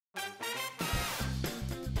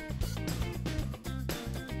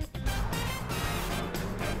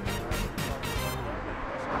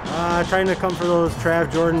Trying to come for those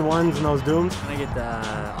Trav Jordan 1s and those Dooms. Trying to get the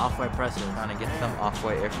Off-White Pressers. Trying to get some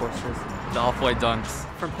Off-White Air Forces. The Off-White Dunks.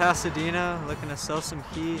 From Pasadena, looking to sell some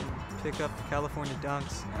heat and pick up the California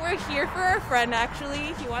Dunks. We're here for our friend,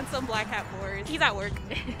 actually. He wants some Black Hat 4s. He's at work,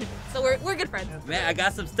 so we're good friends. Man, I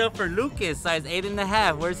got some stuff for Lucas, size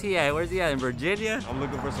 8.5. Where's he at? In Virginia? I'm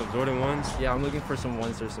looking for some Jordan 1s. Yeah, I'm looking for some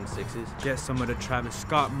 1s or some 6s. Get some of the Travis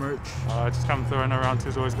Scott merch. Just come throwing around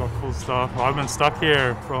two's always got cool stuff. Well, I've been stuck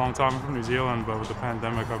here for a long time. I'm from New Zealand, but with the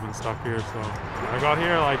pandemic, I've been stuck here. So I got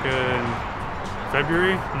here like in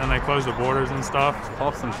February, and then they closed the borders and stuff.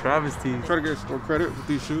 Pop some Travis tees. Try to get store credit with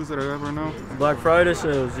these shoes that I ever know. Black Friday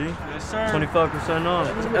sales, G. Yes, sir. 25% off.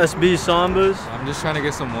 SB Sambas. I'm just trying to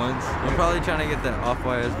get some 1s. I'm probably trying to get that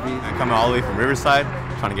Off-White SB. I'm coming all the way from Riverside,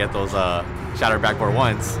 trying to get those shattered backboard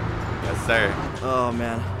 1s. Yes, sir. Oh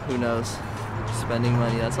man, who knows? Spending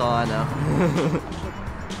money, that's all I know.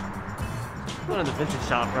 One of the vintage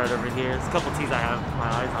shop right over here. There's a couple tees I have my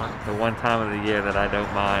eyes on. The one time of the year that I don't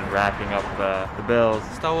mind racking up the bills.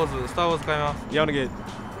 Star Wars came off. You want to get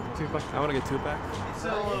 2-pack? I want to get 2-pack.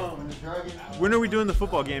 When are we doing the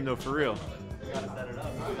football game though, for real? We gotta set it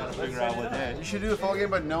up. We gotta figure out what day. You should do a football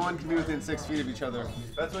game, but no one can be within 6 feet of each other.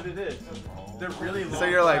 That's what it is. They're really long. So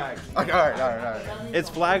you're like, okay, all right. It's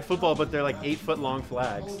flag football, but they're like 8-foot long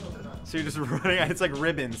flags. So you're just running. It's like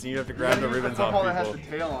ribbons, and you have to grab the ribbons off people. Football that has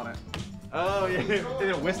the tail on it. Oh yeah, they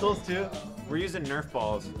have whistles too. We're using Nerf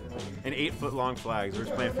balls and 8-foot long flags. We're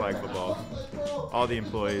just playing flag football. All the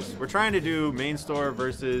employees. We're trying to do main store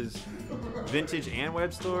versus vintage and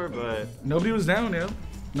web store, but nobody was down, yo.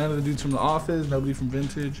 None of the dudes from the office, nobody from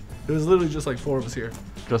vintage. It was literally just like 4 of us here.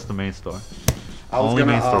 Just the main store. Only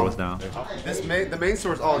main store was down. The main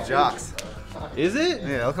store is all jocks. is it?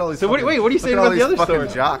 Yeah, look at all these. So what are you saying about the other fucking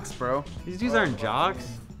stores? Jocks, bro. These dudes aren't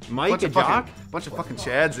jocks. Mike Bunch a of jock? Bunch of fucking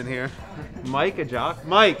chads in here. Mike a jock?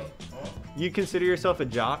 Mike, you consider yourself a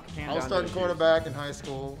jock? I was starting quarterback in high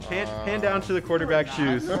school. Pan down to the quarterback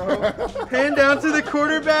shoes. Pan down to the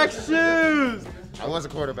quarterback shoes. I was a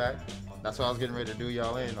quarterback. That's what I was getting ready to do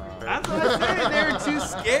y'all in. That's what I said. They were too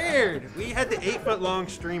scared. We had the 8-foot long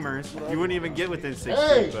streamers. You wouldn't even get within 6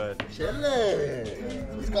 feet, but. Chile.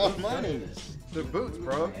 It's got money. The boots,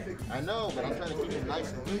 bro. I know, but I'm trying to keep it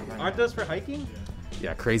nice and neat. Aren't those for hiking?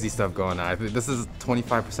 Yeah, crazy stuff going on. This is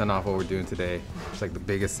 25% off what we're doing today. It's like the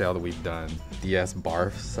biggest sale that we've done. DS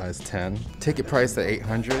Barf, size 10. Ticket price at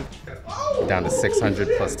 $800, down to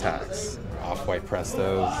 $600 plus tax. Off-White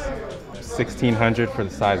Prestos, $1,600 for the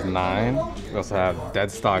size 9. We also have dead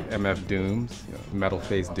stock MF Dooms, metal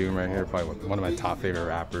face Doom right here, probably one of my top favorite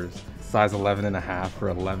rappers. Size 11.5 for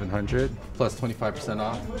 $1,100, plus 25%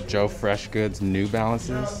 off. Joe Fresh Goods New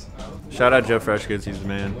Balances. Shout out Joe Fresh Goods, he's the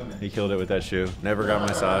man. He killed it with that shoe. Never got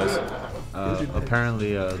my size.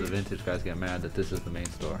 Apparently, the vintage guys get mad that this is the main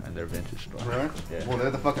store and their vintage store. Really? Yeah. Well,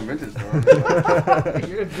 they're the fucking vintage store.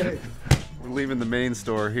 We're leaving the main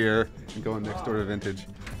store here and going next door to vintage.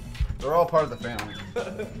 They're all part of the family.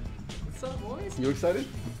 What's up, boys? You excited?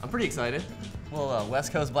 I'm pretty excited. Well,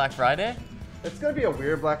 West Coast Black Friday. It's gonna be a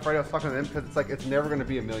weird Black Friday. I was talking to them because it's like it's never gonna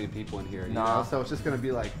be 1 million people in here. You know? So it's just gonna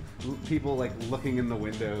be like people like looking in the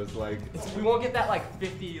windows, like. We won't get that like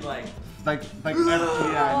 50 like. Yeah, I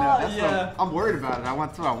know. That's Yeah. what I'm worried about it.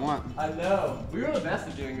 That's what I want. I know. We were the best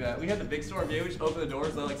at doing that. We had the big store. Maybe we just open the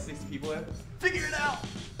doors, let like 60 people in. Figure it out.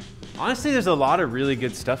 Honestly, there's a lot of really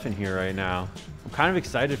good stuff in here right now. I'm kind of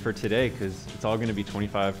excited for today because it's all going to be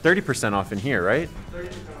 30% off in here, right?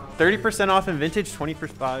 30% off in vintage,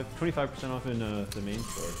 25% off in the main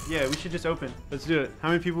store. Yeah, we should just open. Let's do it. How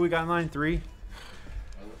many people we got in line? 3?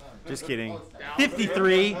 Just kidding.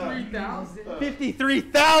 53.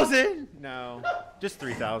 53,000? No, just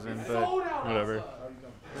 3,000, but whatever.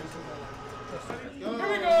 Here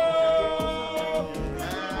we go!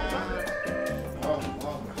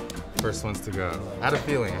 First ones to go. I had a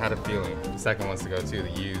feeling. The second ones to go too, the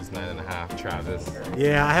used 9.5 Travis.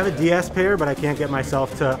 Yeah, I have a DS pair, but I can't get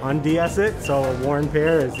myself to un-DS it, so a worn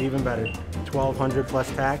pair is even better. 1,200 plus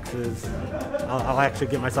tax is, I'll actually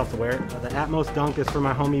get myself to wear it. The Atmos Dunk is for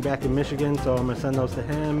my homie back in Michigan, so I'm gonna send those to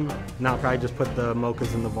him. And I'll probably just put the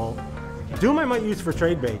Mochas in the vault. Doom I might use for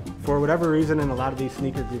trade bait. For whatever reason, in a lot of these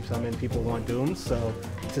sneaker groups I'm in, people want Dooms, so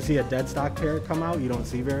to see a dead stock pair come out, you don't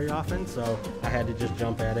see very often, so I had to just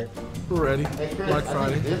jump at it. We're ready. Black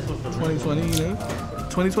Friday. 2020, you know?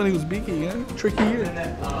 2020 was beaky, you know? Tricky year.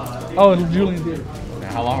 Oh, and Julian did.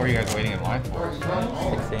 How long were you guys waiting in line for? 6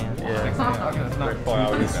 a.m. Yeah. 6 a.m. Okay, that's not 4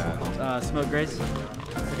 hours. Smoke Grace.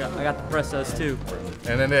 I I got the Pressos too.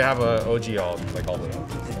 And then they have a OG all the way up.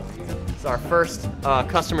 It's our first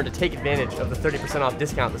customer to take advantage of the 30% off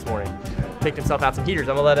discount this morning. Picked himself out some heaters.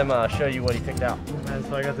 I'm gonna let him show you what he picked out. And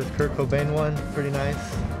so I got this Kurt Cobain one, pretty nice.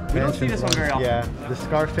 We don't see this one very often. Yeah, the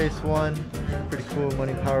Scarface one, pretty cool.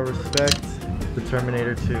 Money, Power, Respect. The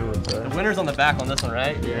Terminator 2. The winner's on the back on this one,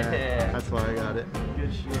 right? Yeah. That's why I got it.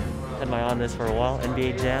 Good shit. Had my eye on this for a while.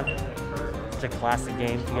 NBA Jam. Such a classic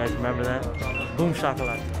game. If you guys remember that? Boom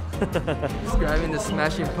shakalaka. Describing the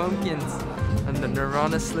Smashing Pumpkins and the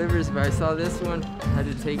Nirvana Slivers, but I saw this one, had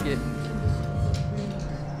to take it.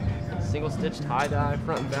 Single stitch tie-dye,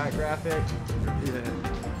 front and back graphic.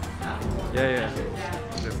 Yeah.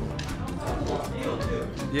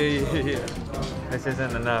 This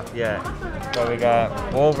isn't enough yet. So we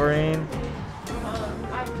got Wolverine,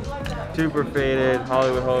 super faded,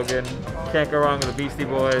 Hollywood Hogan. Can't go wrong with the Beastie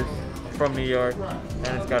Boys from New York,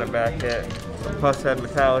 and it's got a back hit. Pushead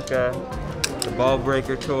Metallica, the Ball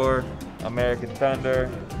Breaker Tour, American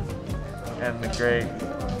Thunder, and the great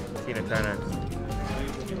Tina Turner.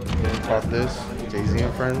 About this, Jay-Z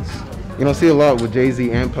and Friends. You don't see a lot with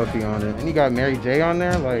Jay-Z and Puffy on it. And you got Mary J on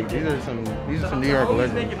there. Like these are some New York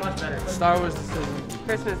legends. Star Wars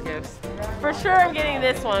Christmas gifts. For sure I'm getting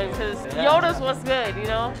this one because Yoda's was good, you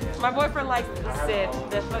know? My boyfriend likes the Sith.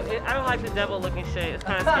 I don't like the devil looking shit. It's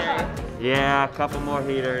kind of scary. Yeah, a couple more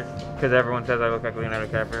heaters, because everyone says I look like Leonardo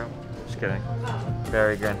DiCaprio. Just kidding.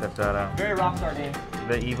 Very Grand Theft Auto. Very Rockstar game.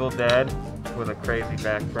 The Evil Dead with a crazy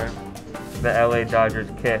back frame. The LA Dodgers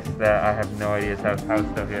Kiss that I have no idea how it's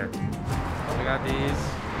still here. I got these,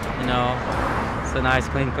 you know, it's a nice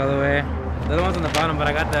clean colorway. The other ones on the bottom, but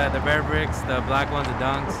I got the Bear Bricks, the black ones, the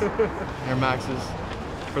Dunks. Air Maxes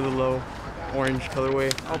for the low orange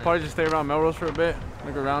colorway. I'll probably just stay around Melrose for a bit,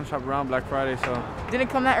 look around, shop around Black Friday, so. Didn't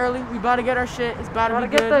come that early. We about to get our shit. It's about to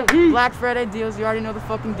be good. Black Friday deals. You already know the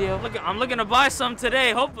fucking deal. I'm looking to buy some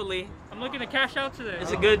today, hopefully. I'm looking to cash out today.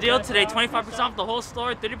 It's a good deal today. 25% off the whole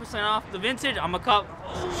store, 30% off the vintage. I'm a cup.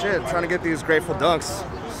 Shit, trying to get these Grateful Dunks,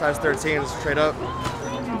 size 13, straight up.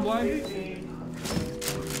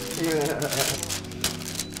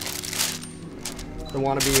 The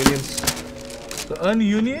wannabe unions. The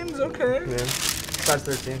ununions? Okay. Yeah. Size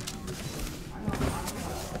 13.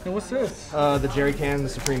 Okay, what's this? The Jerry can, the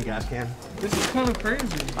Supreme gas can. This is kind of crazy.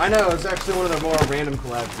 I know, it's actually one of the more random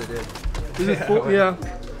collabs they did. Is it full? Yeah.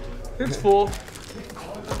 It's full.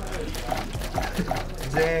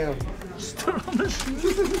 Damn.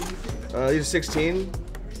 These are 16,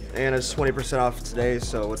 and it's 20% off today,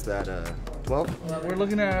 so what's that, 12? We're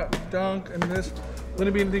looking at Dunk and this. Wouldn't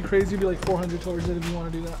it be anything crazy? It'd be like 400 towards it if you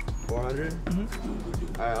want to do that. 400?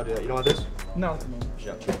 Mm-hmm. Alright, I'll do that. You don't want this? No, at the moment.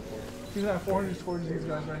 Yep. You got 400 towards these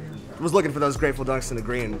guys right here. I was looking for those Grateful Dunks in the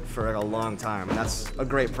green for a long time, and that's a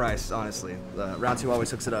great price, honestly. Round 2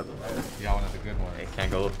 always hooks it up. Yeah, one of the good ones. Hey,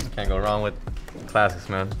 can't go wrong with classics,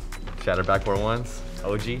 man. Shattered backboard ones,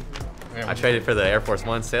 OG. I traded for the Air Force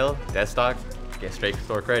One sale, dead stock, get straight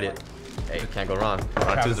store credit. Hey, can't go wrong.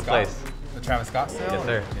 Round 2's the place. The Travis Scott sale? Yes,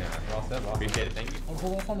 sir. Yeah, well said, boss. Appreciate it, thank you. I'll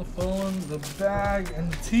pull off on the phone, the bag,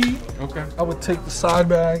 and the tee. Okay. I would take the side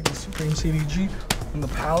bag, the Supreme CDG, and the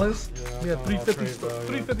Palace. We had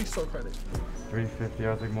 350 store credit. 350,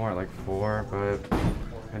 I'll take more, like 4, but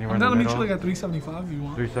anywhere I'm in down the to meet middle. you like at 375 if you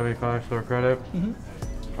want. 375 store credit. Mm-hmm.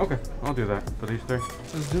 Okay, I'll do that for these 3.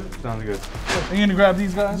 Let's do it. Sounds good. Are you gonna grab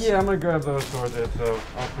these guys? Yeah, I'm gonna grab those towards it, so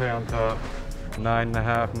I'll pay on top.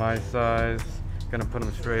 9.5 my size. Gonna put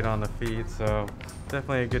them straight on the feet, so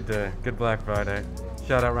definitely a good day. Good Black Friday.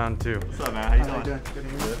 Shout out round 2. What's up, man? How you doing? Good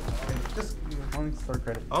to hear. Just one store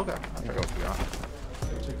credit. Okay. I'll check out for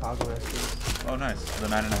you. Chicago SC. Oh, nice. The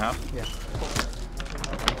 9.5? Yeah.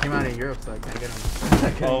 It came out in Europe, so I can't get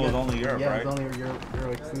them. Oh, it was only Europe, yeah, right? it's only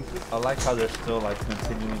Euro exclusive. I like how they're still like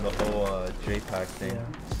continuing the whole JPAC thing. Yeah.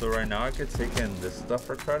 So right now I could take in this stuff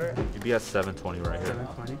for credit. You'd be at 720 right here.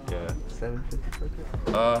 720? Yeah. 750 for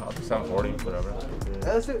it. I'll do 740, whatever.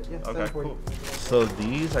 That's it. Yeah, Okay, 740. cool. So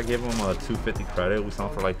these, I gave them a 250 credit. We sell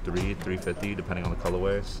them for like 350 depending on the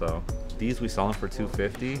colorway. So these we sell them for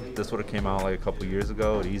 250. This would have came out like a couple years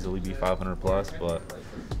ago. It'd easily be 500 plus, but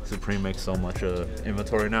Supreme makes so much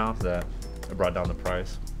inventory now that it brought down the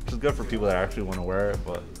price, which is good for people that actually want to wear it.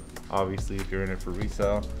 But obviously, if you're in it for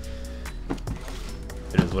resale,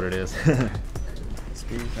 it is what it is.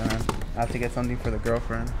 Speed, I have to get something for the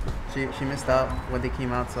girlfriend. She missed out when they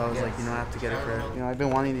came out, so I was like, you know, I have to get it for her. You know, I've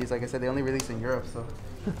been wanting these. Like I said, they only release in Europe, so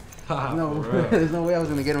no, there's no way I was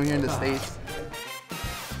gonna get them here in the States.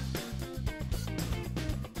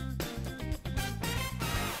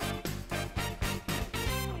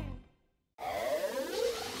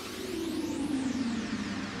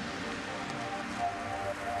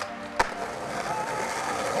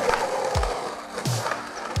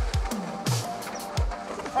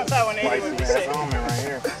 that 180 would be sick. Right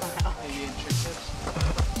here.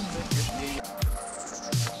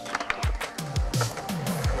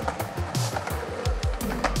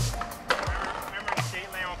 Remember the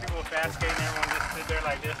skate lane when people were fast skating and everyone just stood there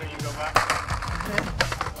like this when you go by?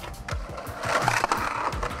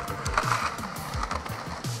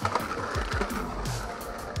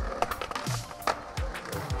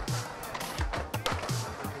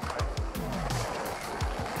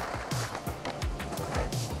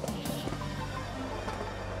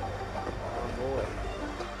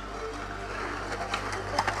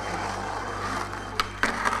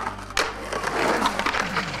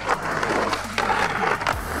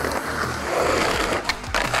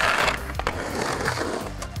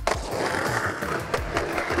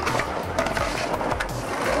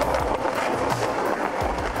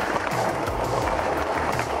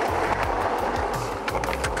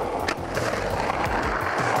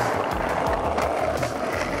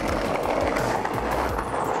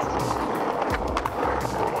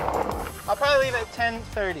 I'll probably leave at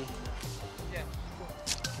 10:30. Yeah.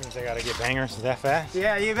 Means I gotta get bangers that fast?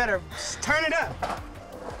 Yeah, you better turn it up.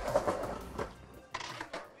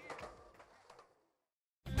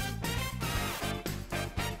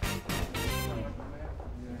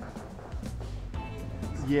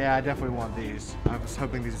 Yeah, I definitely want these. I was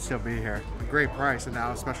hoping these would still be here. A great price, and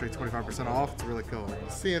now especially 25% off, it's really cool.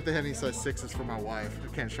 Seeing if they had any size 6s for my wife.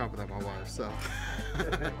 I can't shop without my wife, so.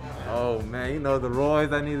 Oh man, you know the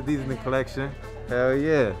Roys, I needed these in the collection. Hell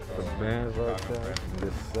yeah. The bands right there.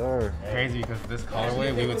 Yes, sir. Crazy because this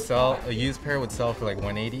colorway, we would sell, a used pair would sell for like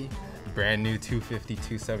 180. Brand new 250,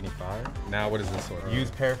 275. Now what is this one?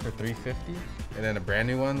 Used pair for 350, and then a brand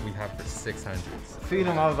new one we have for 600. Seen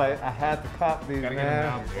them, I was like, I had to cop these,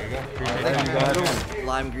 man.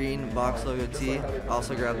 Lime green box logo tee.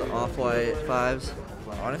 Also grabbed the off-white 5s.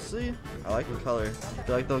 Honestly, I like the color. I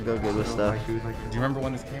feel like they'll go good with stuff. Do you remember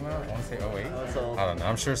when this came out? I want to say 08? I don't know.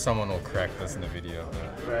 I'm sure someone will correct this in the video.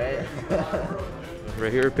 But. Right?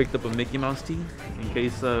 Right here, picked up a Mickey Mouse tee in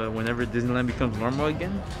case whenever Disneyland becomes normal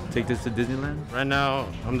again, take this to Disneyland. Right now,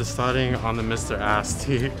 I'm deciding on the Mr. Ass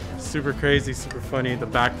tee. Super crazy, super funny. The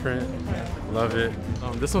back print, love it.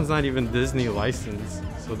 This one's not even Disney licensed,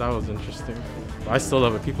 so that was interesting. But I still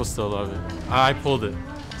love it. People still love it. I pulled it.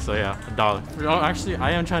 So yeah, $1. Oh, actually,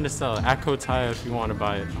 I am trying to sell it. At Kotaya, if you want to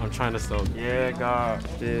buy it, I'm trying to sell it. Yeah, got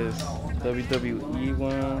this WWE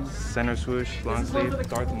one, center swoosh, long sleeve,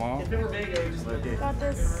 Darth Maul. Got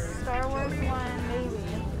this Star Wars one,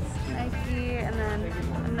 maybe. Nike, and then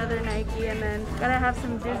another Nike, and then gotta have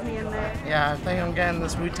some Disney in there. Yeah, I think I'm getting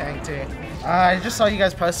this Wu-Tang tee. I just saw you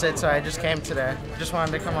guys post it, so I just came today. Just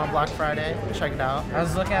wanted to come on Black Friday and check it out. I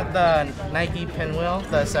was looking at the Nike Pinwheel,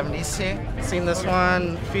 the 70s tee. Seen this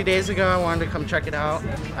one a few days ago. I wanted to come check it out.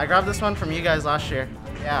 I grabbed this one from you guys last year.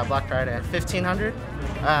 Yeah, Black Friday, $1,500.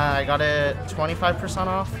 I got it 25%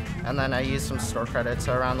 off, and then I used some store credits,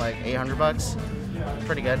 so around like $800.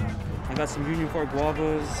 Pretty good. I got some Union 4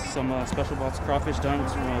 Guavas, some special box crawfish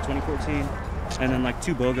dunks from 2014, and then like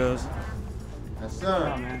 2 BOGOs. Yes,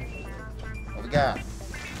 sir. What we got?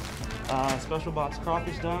 Special box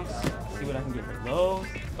crawfish dunks. See what I can get for those.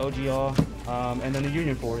 OGR, and then the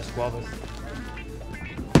Union 4s Guavas.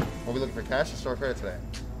 Are we looking for cash or store credit today?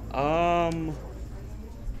 I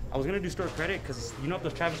was gonna do store credit because you know if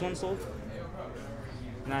the Travis ones sold?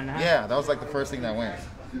 9.5. Yeah, that was like the first thing that went.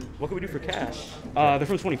 What can we do for cash? They're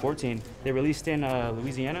from 2014. They released in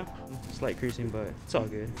Louisiana. Slight creasing, but it's all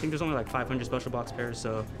good. I think there's only like 500 special box pairs,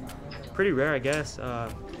 so pretty rare, I guess.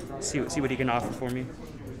 See what he can offer for me.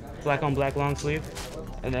 Black on black long sleeve,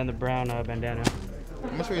 and then the brown bandana.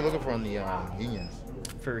 How much were you looking for on the unions?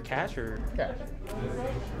 For cash or? Cash.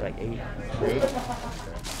 Like 8. 8?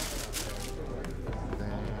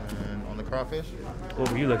 Then on the crawfish? What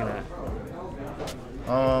were you looking at?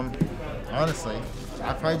 Honestly,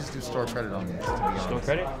 I'd probably just do store credit on these, to be honest. Store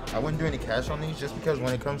credit? I wouldn't do any cash on these just because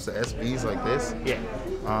when it comes to SBs like this,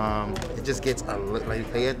 it just gets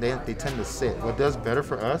like they tend to sit. What does better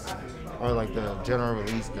for us are like the general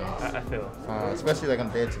release guns. I feel. Especially like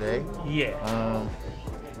on day to day. Yeah.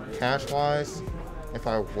 Cash wise, if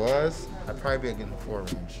I was, I'd probably be getting the 4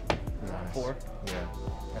 range. 4? Yeah.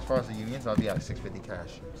 As far as the unions, I'll be at 650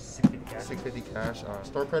 cash. 650 cash? 650 cash.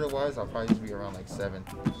 Store credit wise, I'll probably just be around like 7.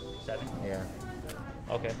 7? Yeah.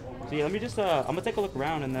 Okay. So yeah, let me just I'm gonna take a look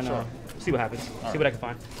around and then see what happens. All see what I can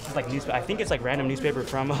find. It's like newspaper. I think it's like random newspaper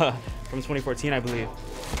from 2014, I believe.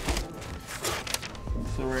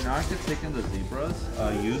 So right now I could take in the zebras.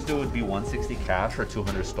 Used it would be 160 cash or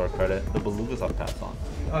 200 store credit. The belugas I'll pass on.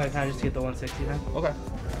 Okay, can I just get the 160 then? Okay.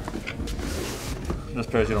 Those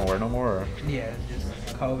pairs you don't wear no more? Or? Yeah,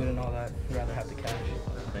 just COVID and all that, I'd rather have the cash.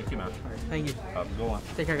 Thank you, man. Thank you. Have a good one.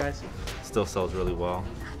 Take care, guys. Still sells really well.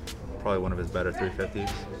 Probably one of his better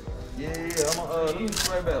 350s. Yeah. Let me just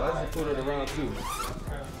right back. I just put it around too.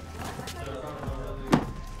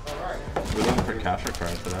 We're looking for cash or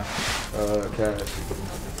credit today? Cash.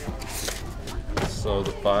 So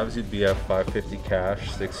the 5s you'd be at 550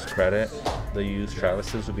 cash, 6 credit. The used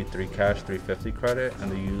Travises would be 3 cash, 350 credit,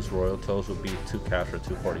 and the used Royal Toes would be 2 cash or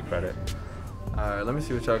 240 credit. Alright, let me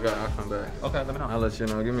see what y'all got. I'll come back. Okay, let me know. I'll let you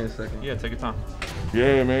know. Give me a second. Yeah, take your time.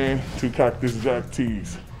 Yeah, man. 2 Cactus Jack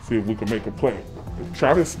tees. See if we can make a play.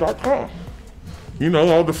 Travis.com. You know,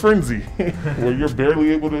 all the frenzy where you're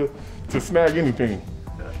barely able to snag anything.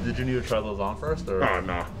 Did you need to try those on first, or? Oh,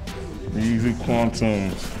 no. Easy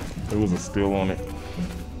Quantums. There was a steal on it.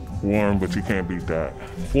 Warm, but you can't beat that.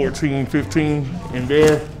 14, 15 in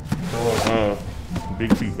there.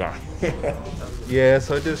 Big feet guy. Yeah,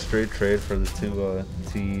 so I did a straight trade for the 2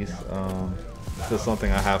 tees. This is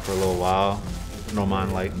something I have for a little while. I don't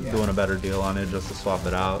mind like doing a better deal on it just to swap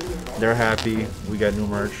it out. They're happy. We got new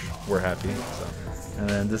merch. We're happy. So. And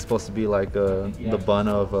then this is supposed to be like the bun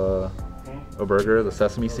of a burger, the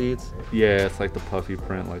sesame seeds. Yeah, it's like the puffy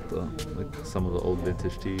print, like some of the old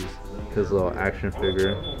vintage tees. His little action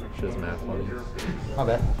figure, which is mad funny. Not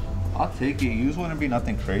bad. I'll take it. Used wouldn't be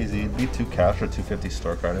nothing crazy. It'd be 2 cash or 250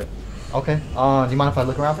 store credit. Okay. Do you mind if I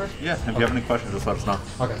look around first? Yeah. If you have any questions, just let us know.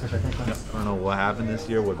 Okay, for sure. Thanks, man. I don't know what happened this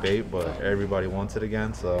year with bait, but everybody wants it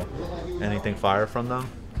again. So anything fire from them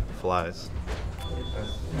flies.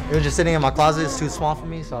 It was just sitting in my closet. It's too small for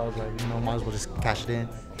me, so I was like, you know, might as well just cash it in.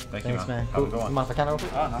 Thanks, man. Have a good one. You mind if I count it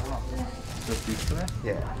real quick? Oh, no problem. Just these today?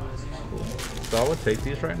 Yeah. Cool. So I would take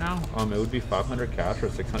these right now. It would be 500 cash or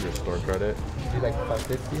 600 store credit. Do you like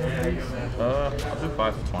 550? I'll do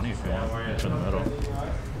 520 if you want. It's in the middle.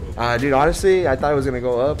 Dude, honestly, I thought it was gonna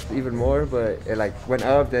go up even more, but it like went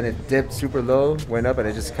up, then it dipped super low, went up, and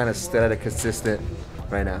it just kind of stood at a consistent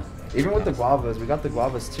right now. Even with the guavas, we got the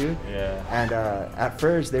guavas too. Yeah. And at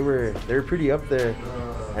first they were pretty up there,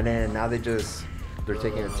 and then now they're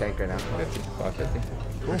taking a tank right now. 550.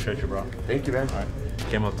 Cool. Appreciate you, bro. Thank you, man. All right.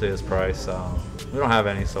 Came up to his price. We don't have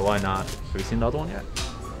any, so why not? Have you seen the other one yet?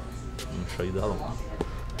 Let me show you the other one.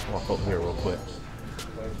 Walk up here real quick.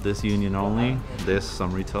 This Union only. This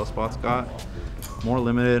some retail spots got. More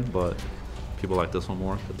limited, but people like this one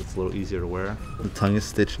more because it's a little easier to wear. The tongue is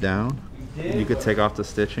stitched down. You could take off the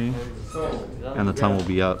stitching, and the tongue will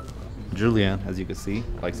be up. Julian, as you can see,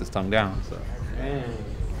 likes his tongue down. So.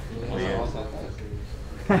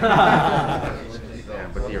 Yeah,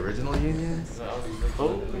 but the original Unions?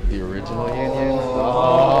 Oh. The original Unions?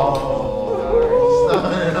 Oh.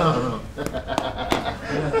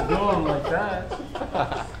 Going like that.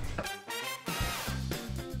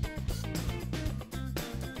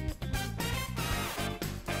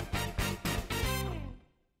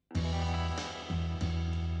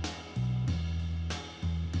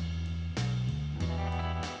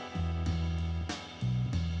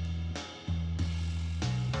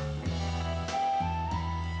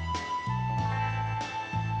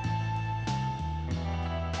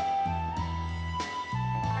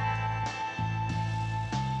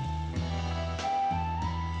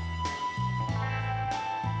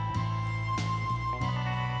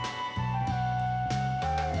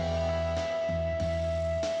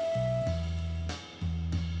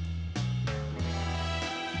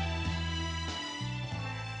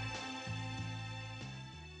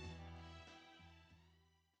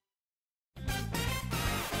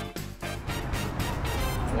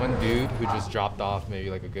 One dude who just dropped off maybe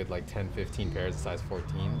like a good like 10-15 pairs of size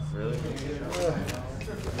 14s. Really?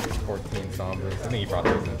 14 Sombras. I think he brought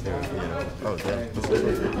those in too. Yeah. Oh, damn.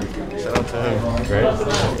 Shout out to him.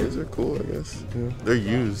 Great. These are cool, I guess. Yeah. They're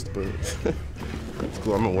used, but it's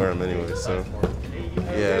cool. I'm gonna wear them anyway, so.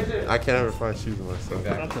 Yeah, I can't ever find shoes in myself.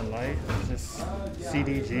 Something light, just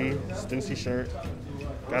CDG, Stussy shirt.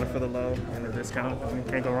 Got it for the low and the discount. I mean,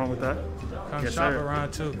 can't go wrong with that. Come Yes, shop sir.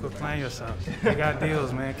 around too. Quit playing yourself. They got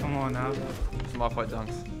deals, man. Come on now. Some Off-White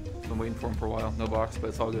Dunks. Been waiting for them for a while. No box, but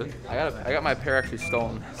it's all good. I got my pair actually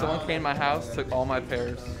stolen. Someone came to my house, took all my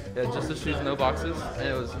pairs. Yeah, just the shoes, no boxes, and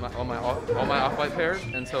it was all my Off-White pairs.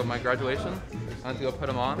 And so my graduation, I went to go put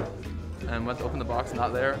them on, and went to open the box,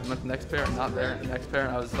 not there. Went to the next pair, not there. The next pair,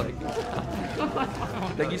 and I was like,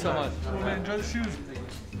 thank you so much. Man, enjoy the shoes.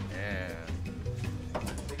 Yeah.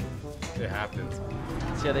 It happens.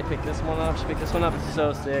 So yeah, they picked this one up. She picked this one up. It's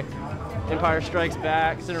so sick. Empire Strikes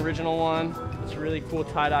Back. It's an original one. It's really cool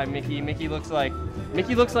tie-dye Mickey. Mickey looks like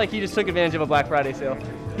he just took advantage of a Black Friday sale.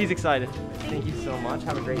 He's excited. Thank you so much.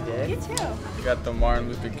 Have a great day. You too. We got the Martin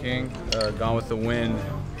Luther King, Gone with the Wind.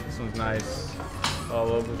 This one's nice. all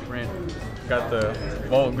over the print. Got the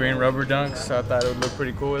Volt Green rubber dunks. I thought it would look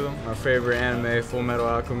pretty cool with them. My favorite anime, Full Metal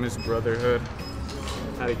Alchemist Brotherhood.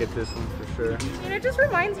 Had to get this one for sure. And it just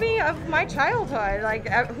reminds me of my childhood. Like,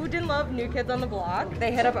 who didn't love New Kids on the Block?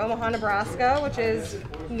 They hit up Omaha, Nebraska, which is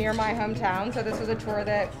near my hometown. So this was a tour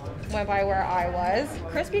that went by where I was.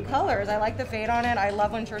 Crispy colors. I like the fade on it. I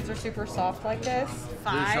love when shirts are super soft like this.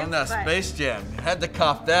 Dude, show them that Space Jam. You had to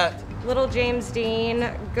cop that. Little James Dean,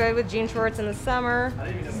 good with jean shorts in the summer.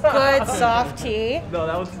 Good soft tee. No,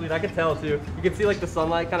 that was sweet. I could tell too. You can see like the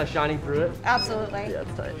sunlight kind of shining through it. Absolutely. Yeah,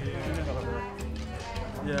 it's tight.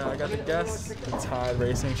 Yeah, I got the Guess, the Tide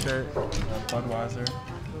racing shirt, Budweiser.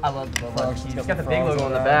 I love the Budweiser. It's got the big logo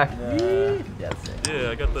on the back.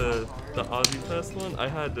 Yeah, I got the Ozzy Fest one. I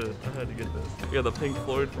had to get this. I got the Pink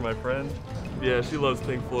Floyd for my friend. Yeah, she loves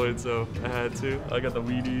Pink Floyd, so I had to. I got the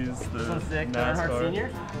Wheaties, the This one's sick. Earnhardt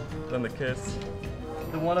Sr. Then the Kiss.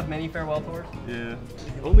 The one of many farewell tours. Yeah,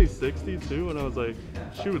 only 60 too, and I was like,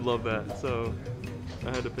 she would love that, so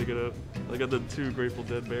I had to pick it up. I got the 2 Grateful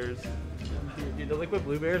Dead bears. Dude, the liquid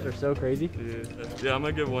blue bears are so crazy. Yeah, I'm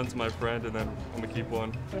gonna give one to my friend, and then I'm gonna keep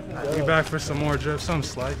one. We back for some more drips, some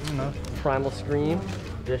slight, you know. Primal Scream.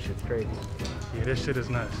 This shit's crazy. Yeah, this shit is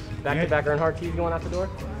nuts. Back-to-back Earnhardt tees going out the door?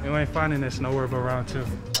 You ain't finding this nowhere but round 2. Oh,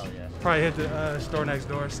 yeah. Probably hit the store next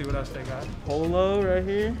door, see what else they got. Polo right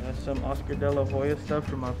here. That's some Oscar De La Hoya stuff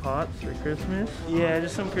for my pops for Christmas. Yeah,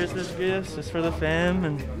 just some Christmas gifts, just for the fam,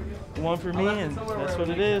 and one for me, and that's what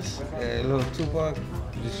it is. Yeah, a little Tupac.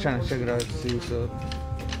 Just trying to check it out too, so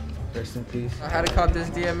rest in peace. I had to cop this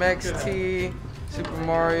DMX tee, Super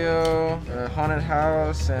Mario, Haunted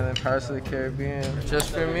House, and then Pirates of the Caribbean.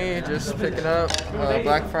 Just for me, just picking up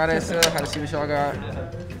Black Friday sale. Had to see what y'all got.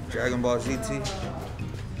 Dragon Ball ZT,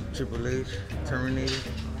 Triple H, Terminator.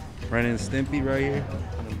 Ren and Stimpy right here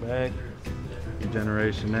on the back.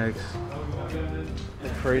 Generation X. The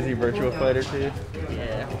crazy Virtua Fighter too.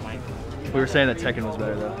 Yeah. We were saying that Tekken was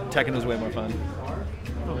better though. Tekken was way more fun.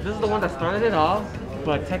 Oh, this is the one that started it all,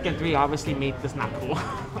 but Tekken 3 obviously made this not cool.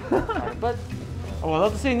 But oh, I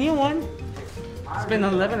love to see a new one. It's been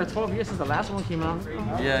 11 or 12 years since the last one came out.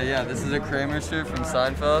 Yeah. This is a Kramer shirt from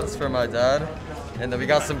Seinfeld. It's for my dad. And then we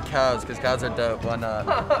got some cows, because cows are dope. Why not?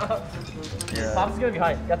 Yeah. Pop's gonna be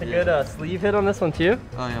hype. Got the good sleeve hit on this one too.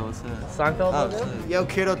 Oh yeah, what's that? Seinfeld logo. Yo,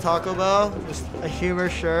 Kiddo Taco Bell, just a humor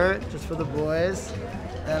shirt, just for the boys.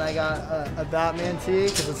 And I got a Batman tee,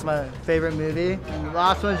 because it's my favorite movie. And the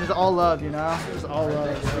last one's just all love, you know? Just all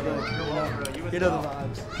love. You know the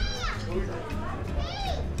vibes.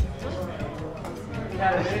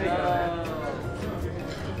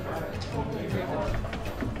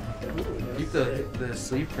 Keep the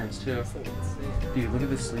sleeve prints too. Dude, look at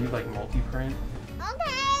this sleeve, like multi-print. Okay.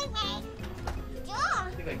 I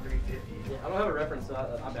think like 350. Yeah, I don't have a reference,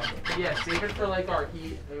 so I'm back. Yeah, save it for like our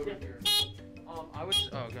heat over here. I would,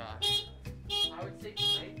 oh gosh. I would say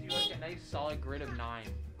tonight do like a nice solid grid of 9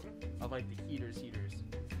 of like the heaters.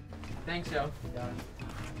 Thanks, yo. Yeah.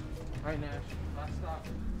 Alright, Nash, last stop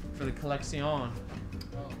for the collection. Oh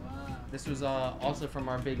wow. This was also from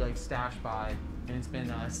our big like stash buy, and it's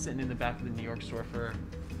been sitting in the back of the New York store for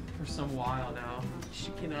some while now.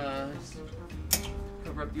 She can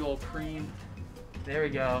cover up the old cream. There we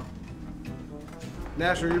go.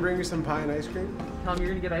 Nash, will you bring me some pie and ice cream? Tell me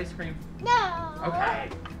you're gonna get ice cream. No. Okay.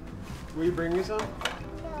 Will you bring me some?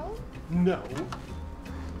 No. No.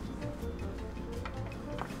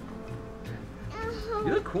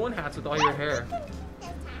 You look cool in hats with all your hair.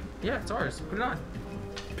 Yeah, it's ours. Put it on.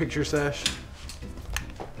 Picture sesh.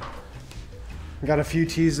 Got a few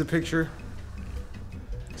tees to picture.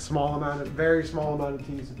 Very small amount of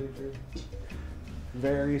tees to picture.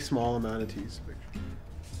 Very small amount of tees to picture.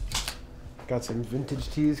 Got some vintage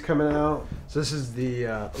tees coming out. So this is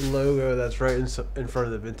the logo that's right in front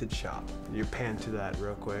of the vintage shop. You pan to that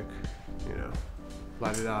real quick, you know,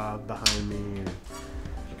 light it up behind me. And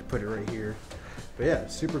you can put it right here. But yeah,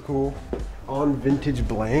 super cool. On vintage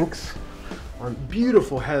blanks, on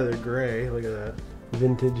beautiful heather gray. Look at that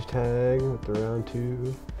vintage tag with the round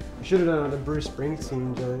 2. I should have done the Bruce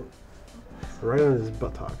Springsteen joint. Right on his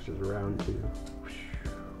buttocks, just round 2.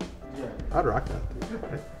 I'd rock that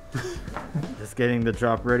thing. Just getting the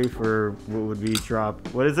drop ready for what would be drop.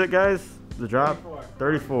 What is it, guys? The drop?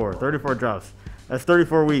 34 drops. That's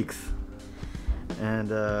 34 weeks. And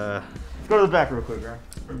let's go to the back real quick, right?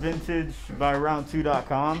 Vintage by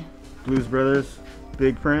round2.com. Blues Brothers,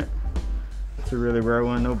 big print. It's a really rare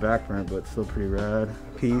one, no back print, but still pretty rad.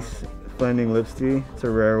 Peace, Blending Lips tee. It's a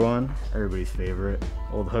rare one, everybody's favorite.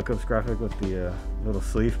 Old hookups graphic with the little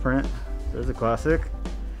sleeve print. There's a classic.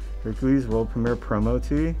 Hercules World Premiere promo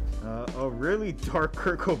tee. A really dark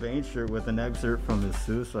Kurt Cobain shirt with an excerpt from his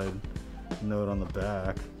suicide note on the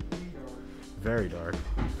back. Very dark.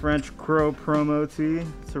 French Crow promo tee.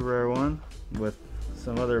 It's a rare one with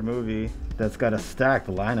some other movie that's got a stacked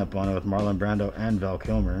lineup on it with Marlon Brando and Val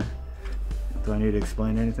Kilmer. Do I need to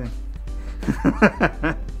explain anything?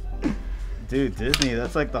 Dude, Disney,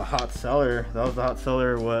 that's like the hot seller. That was the hot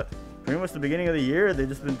seller, what? Pretty much the beginning of the year. They've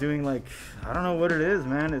just been doing like, I don't know what it is,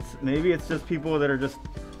 man. Maybe it's just people that are just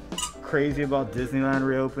crazy about Disneyland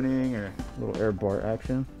reopening, or a little Air Bart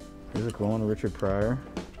action. Here's a cool one, Richard Pryor.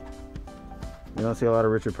 You don't see a lot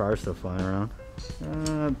of Richard Pryor stuff flying around.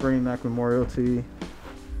 Bernie Mac Memorial tee.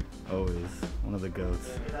 Always one of the goats.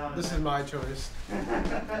 This is my choice.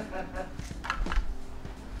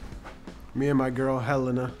 Me and my girl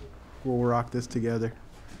Helena will rock this together.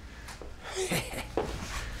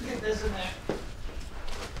 Get this in there.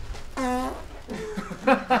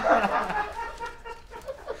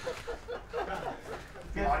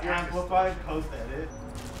 Get amplified post edit.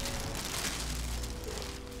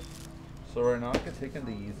 So right now I could take in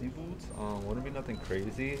the Yeezy boots. Wouldn't be nothing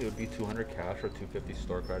crazy. It would be 200 cash or 250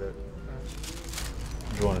 store credit.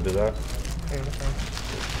 Do you want to do that?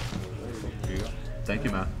 Yeah, Thank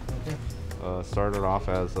you, man. Started off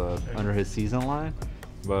as under his season line,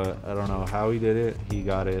 but I don't know how he did it. He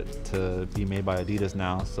got it to be made by Adidas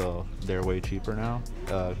now, so they're way cheaper now,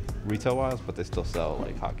 retail wise, but they still sell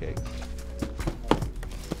like hotcakes.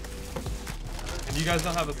 And you guys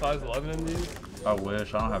don't have a size 11 in these? I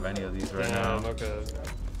wish. I don't have any of these right now. Okay.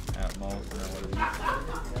 At most, and then what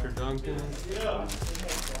are these? Duncan.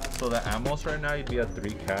 So the at most right now, you'd be at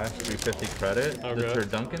 3 cash, 350 credit. Okay. The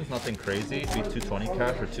Turduncan's nothing crazy. It'd be 220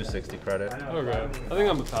 cash or 260 credit. Okay. I think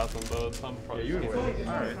I'm gonna pass on both. I'm probably. Yeah, you would.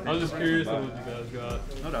 Alright. I was just curious on what you guys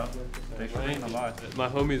got. No doubt. Thanks for bringing them by. My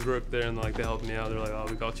homies work there and like they helped me out. They're like, oh,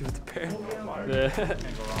 we got you with the pair. Yeah.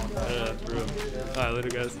 Yeah, for real. Alright, later,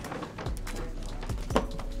 guys.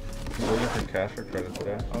 You looking for cash or credit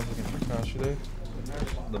today? I was looking for cash today.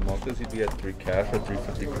 The Mochas, you'd be at 3 cash or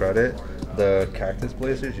 350 credit. The Cactus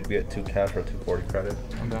Blazers, you'd be at 2 cash or 240 credit.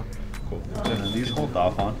 I'm down. Cool. And then these hold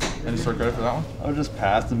off on. Any store credit for that one? I would just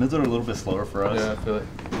pass. The mids are a little bit slower for us. Yeah, I feel it.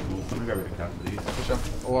 Cool. Let me grab your cash for these. For sure.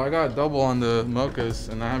 Well, I got double on the Mochas,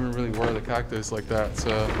 and I haven't really wore the Cactus like that, so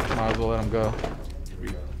might as well let them go.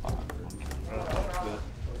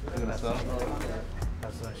 Gonna sell?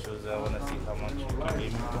 Have some shoes I want to see how much you can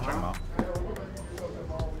give me. Check them out.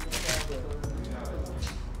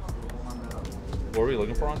 What were you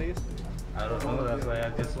looking for on these? I don't know, that's why I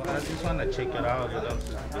just want to check it out, you know, to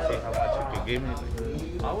see how much you can give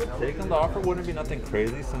me. I would take them. The offer wouldn't be nothing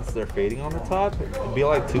crazy since they're fading on the top. It'd be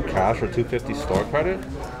like 2 cash or 250 store credit.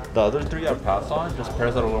 The other 3 I'd pass on, just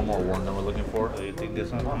pairs that are a little more worn than we're looking for. So you think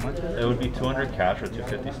this one how much? It would be 200 cash or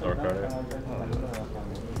 250 store credit.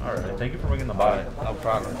 All right, thank you for bringing them by. No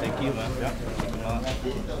problem. Thank you, man. Yeah.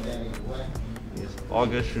 All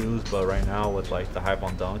good shoes, but right now with like the hype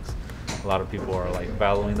on Dunks, a lot of people are like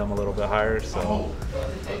valuing them a little bit higher. So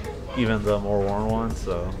even the more worn ones,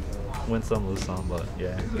 so win some, lose some. But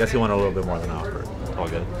yeah, I guess you want a little bit more than I offered. All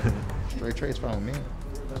good. Straight trade's fine with me.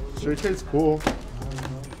 Straight trade's cool.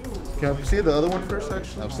 Can I see the other one first,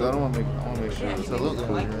 actually? Absolutely. I want to make sure it's a little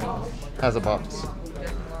cool. Has a box.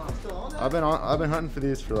 I've been hunting for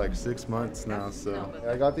these for like 6 months now, so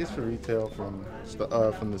I got these for retail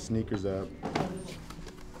from the sneakers app.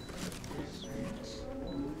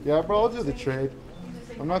 Yeah, bro, I'll do the trade.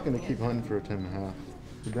 I'm not gonna keep hunting for a 10.5.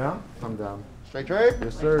 You down? I'm down. Straight trade?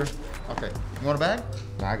 Yes, sir. Okay. You want a bag?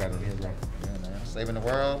 Nah, I got it here, bro. Yeah, man. Saving the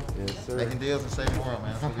world. Yes, sir. Making deals and saving the world,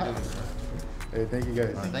 man. That's what we do, man. Hey, thank you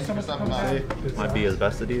guys. Thank you for stopping by. Might be his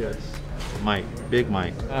best Adidas. Mike, Big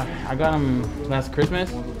Mike. I got him last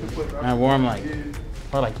Christmas, and I wore him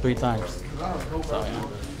probably 3 times. So, yeah.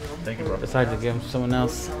 Thank you, bro. Decided to give him to someone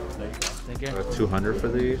else. Thank you. 200 for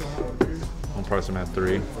these. One price them at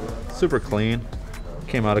 3. Super clean.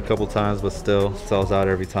 Came out a couple times, but still sells out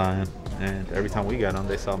every time. And every time we get them,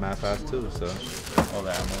 they sell mad fast too. So all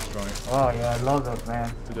that ammo joint. Oh yeah, I love those,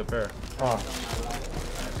 man. It's a good pair. Oh,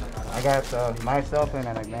 I got myself in,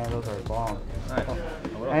 and like, man, those are bomb. Nice.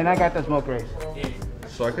 And I got the smoke race.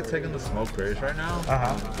 So I could take in the smoke rays right now.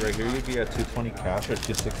 Right here you'd be at 220 cash or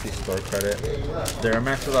 260 store credit. The Air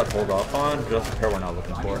Maxes I'd hold off on, just a pair we're not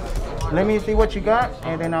looking for. Let me see what you got,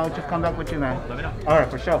 and then I'll just come back with you, man. Let me know. All right,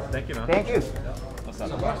 for sure. Thank you, man. Thank you. I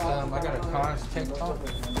got a Cons tank top.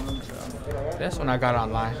 This one I got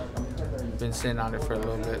online. Been sitting on it for a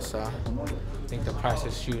little bit, so think the price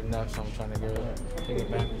is shooting up, so I'm trying to take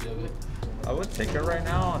advantage of it. I would take it right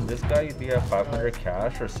now. On this guy, you'd be at 500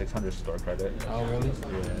 cash or 600 store credit. Oh, really?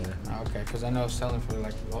 Yeah. Okay, because I know it's selling for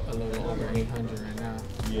like a little over 800 right now.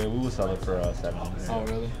 Yeah, we would sell it for 700. Oh,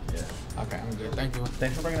 really? Yeah. Okay, I'm good. Thank you.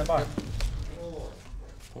 Thanks for bringing it by. Cool.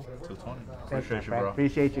 220. Appreciate you, bro.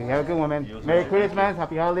 Appreciate you. Have a good one, man. Merry Christmas.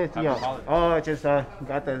 Happy holidays to you. Oh, just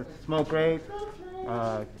got the smoke grade.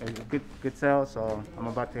 Good sale, so I'm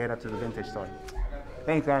about to head up to the vintage store.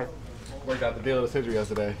 Thanks, guys. Worked out the deal of the century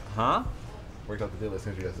yesterday. Huh? Worked out the deal of the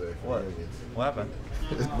century yesterday. What? What happened?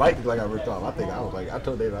 It might be like I ripped off. I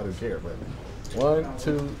told David I didn't care, but 1,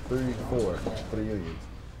 2, 3, 4 for the unions.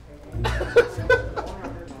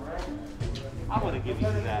 I would have given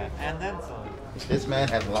you that, and then some. This man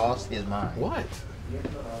has lost his mind. What?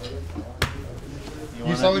 You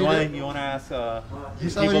want to ask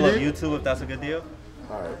people of YouTube if that's a good deal?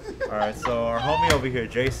 All right. So our homie over here,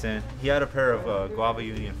 Jason, he had a pair of Guava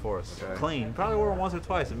Union Force. Okay. Clean. Probably wore them once or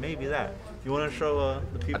twice, and maybe that. You want to show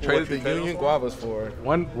the people? I traded the Union Guavas for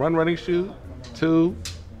one running shoe, 2,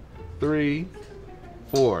 3,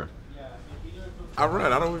 4. I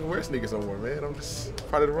run. I don't even wear sneakers no more, man. I'm just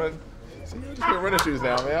part of the run. See, I just wear running shoes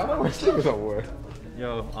now, man. I don't wear sneakers no more.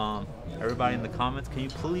 Yo, everybody in the comments, can you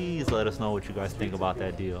please let us know what you guys think about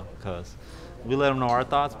that deal? Because we let them know our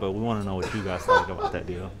thoughts, but we want to know what you guys think about that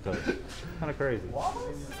deal. Because it's kind of crazy.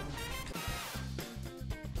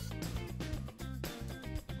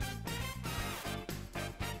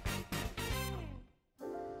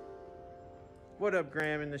 What up,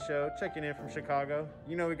 Graham in the show? Checking in from Chicago.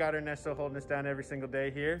 You know we got Ernesto holding us down every single day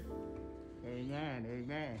here. Amen,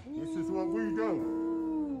 amen. This is what we do.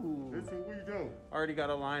 This is what we do. Already got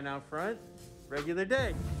a line out front. Regular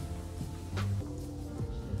day.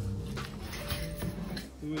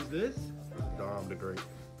 Who is this? Dom the Great.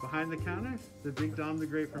 Behind the counter? The big Dom the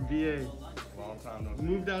Great from BA. Long time no see.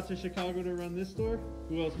 Moved out to Chicago to run this store?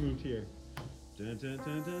 Who else moved here? Dun, dun,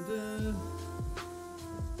 dun, dun, dun.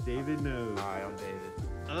 David knows. Hi, I'm David.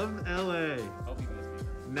 Of LA. Hope you guys meet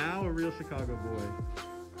him. Now a real Chicago boy.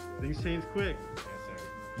 Things change quick. Yes, sir.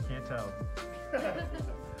 You can't tell.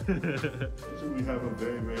 So we have a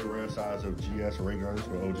very, very rare size of GS ray guns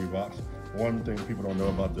for OG Box. One thing people don't know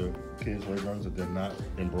about the kids' ray guns is that they're not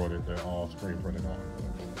embroidered, they're all screen printed on.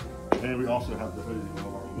 And we also have the hoodie to go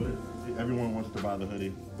along with it. Everyone wants to buy the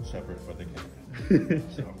hoodie separate, but they can't.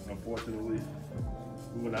 So unfortunately,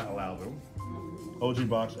 we will not allow them. OG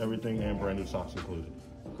Box, everything, and brand new socks included.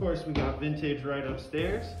 Of course, we got vintage right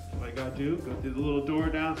upstairs. What I gotta do, go through the little door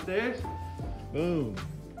downstairs. Boom.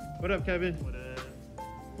 What up, Kevin? What up?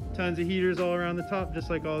 Tons of heaters all around the top, just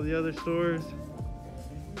like all the other stores.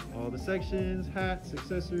 All the sections, hats,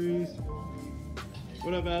 accessories.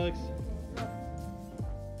 What up, Alex?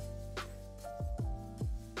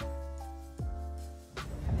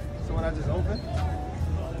 So what I just opened?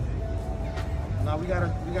 Now we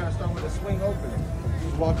gotta start with a swing opening. You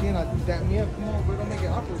just walk in, you dap me up. Come on, bro, don't make it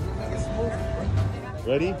awkward. Just make it smooth,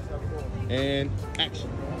 bro. Ready? And action.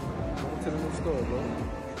 Welcome to the new store, bro.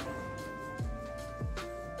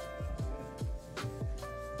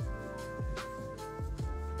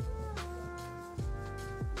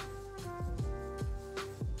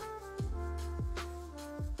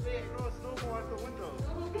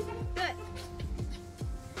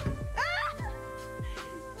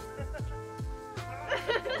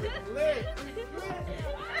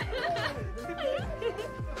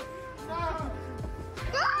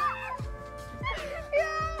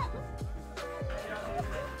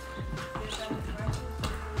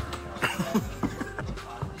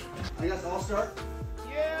 I guess I'll start.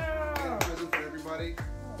 Yeah! I got a present for everybody.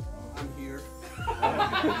 I'm here.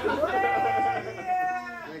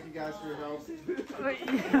 Thank you guys for your help.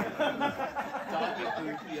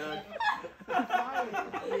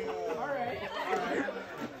 Alright.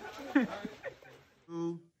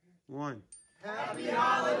 2, 1. Happy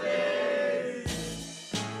holidays!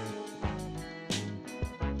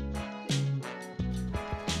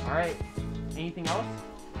 Alright. Anything else?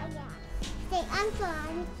 Hey, I'm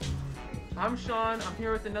Sean. I'm Sean. I'm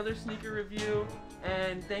here with another sneaker review,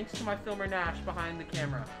 and thanks to my filmer Nash behind the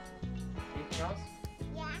camera. Anything else?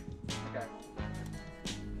 Yeah. Okay.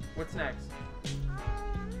 What's next?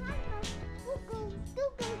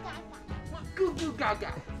 Goo goo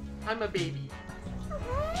gaga. I'm a baby.